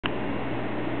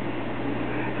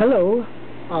Hello,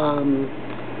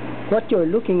 what you're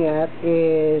looking at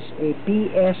is a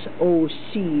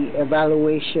PSoC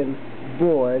evaluation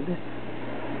board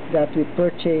that we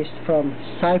purchased from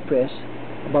Cypress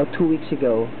about 2 weeks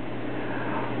ago.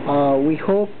 We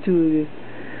hope to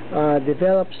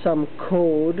develop some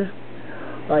code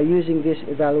using this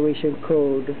evaluation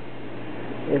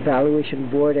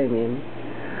board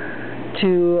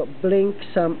to blink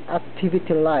some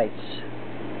activity lights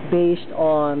based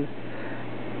on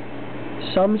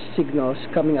some signals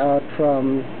coming out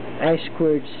from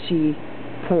I2C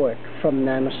port from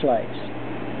nanoslides.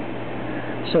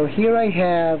 So here I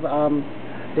have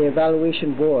the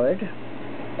evaluation board,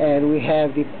 and we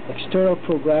have the external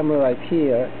programmer right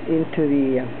here into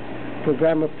the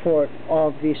programmer port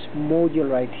of this module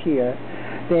right here.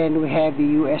 Then we have the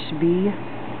USB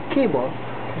cable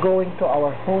going to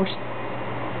our host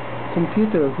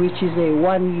computer, which is a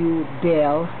 1U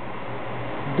Dell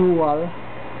dual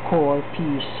core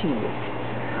PC.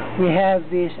 We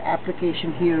have this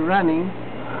application here running,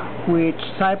 which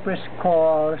Cypress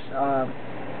calls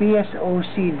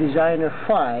PSoC Designer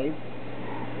 5,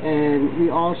 and we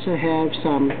also have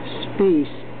some space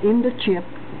in the chip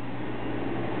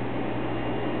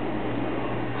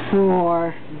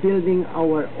for building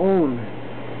our own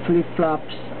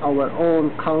flip-flops, our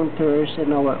own counters,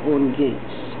 and our own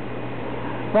gates.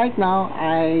 Right now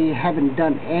I haven't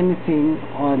done anything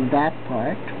on that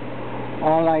part.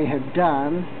 All I have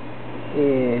done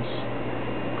is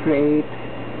create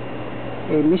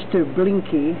a Mr.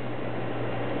 Blinky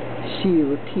C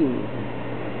routine.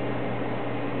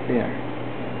 There.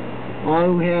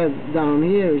 All we have down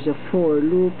here is a for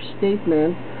loop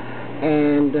statement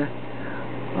and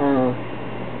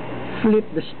flip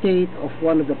the state of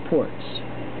one of the ports.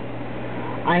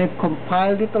 I have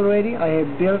compiled it already. I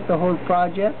have built the whole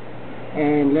project,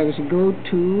 and let us go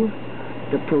to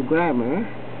the programmer.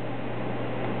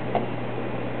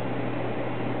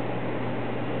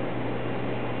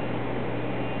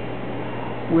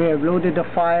 We have loaded the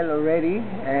file already,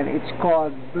 and it's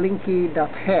called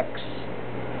blinky.hex.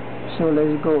 So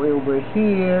let's go over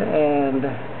here and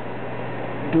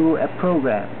do a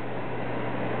program.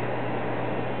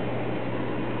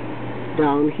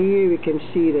 Down here we can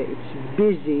see that it's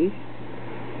busy.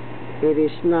 It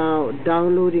is now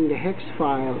downloading the hex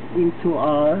file into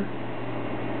our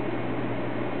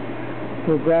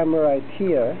programmer right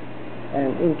here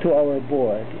and into our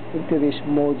board, into this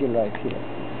module right here.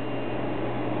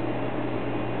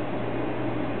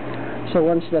 So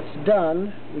once that's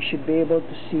done, we should be able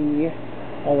to see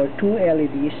our two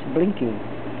LEDs blinking.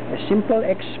 A simple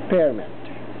experiment.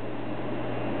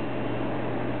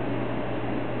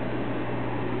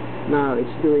 Now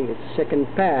it's doing its second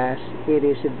pass. It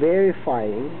is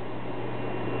verifying,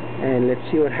 and let's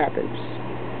see what happens.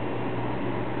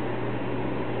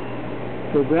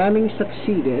 Programming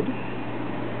succeeded,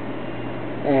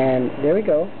 and there we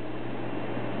go.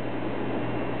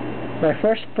 My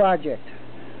first project.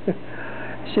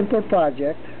 Simple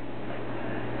project,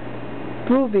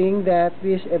 proving that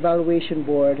this evaluation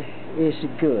board is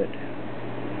good.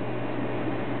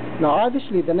 Now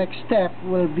obviously the next step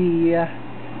will be to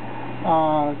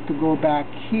go back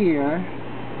here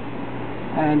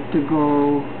and to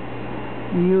go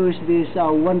use this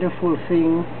wonderful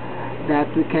thing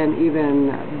that we can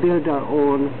even build our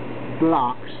own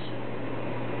blocks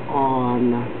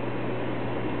on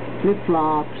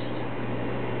flip-flops,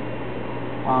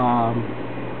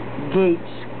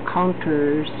 gates,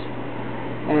 counters,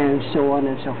 and so on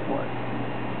and so forth.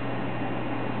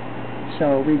 So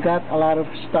we got a lot of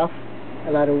stuff,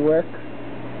 a lot of work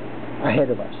ahead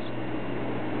of us.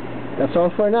 That's all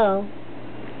for now.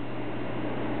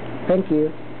 Thank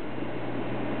you.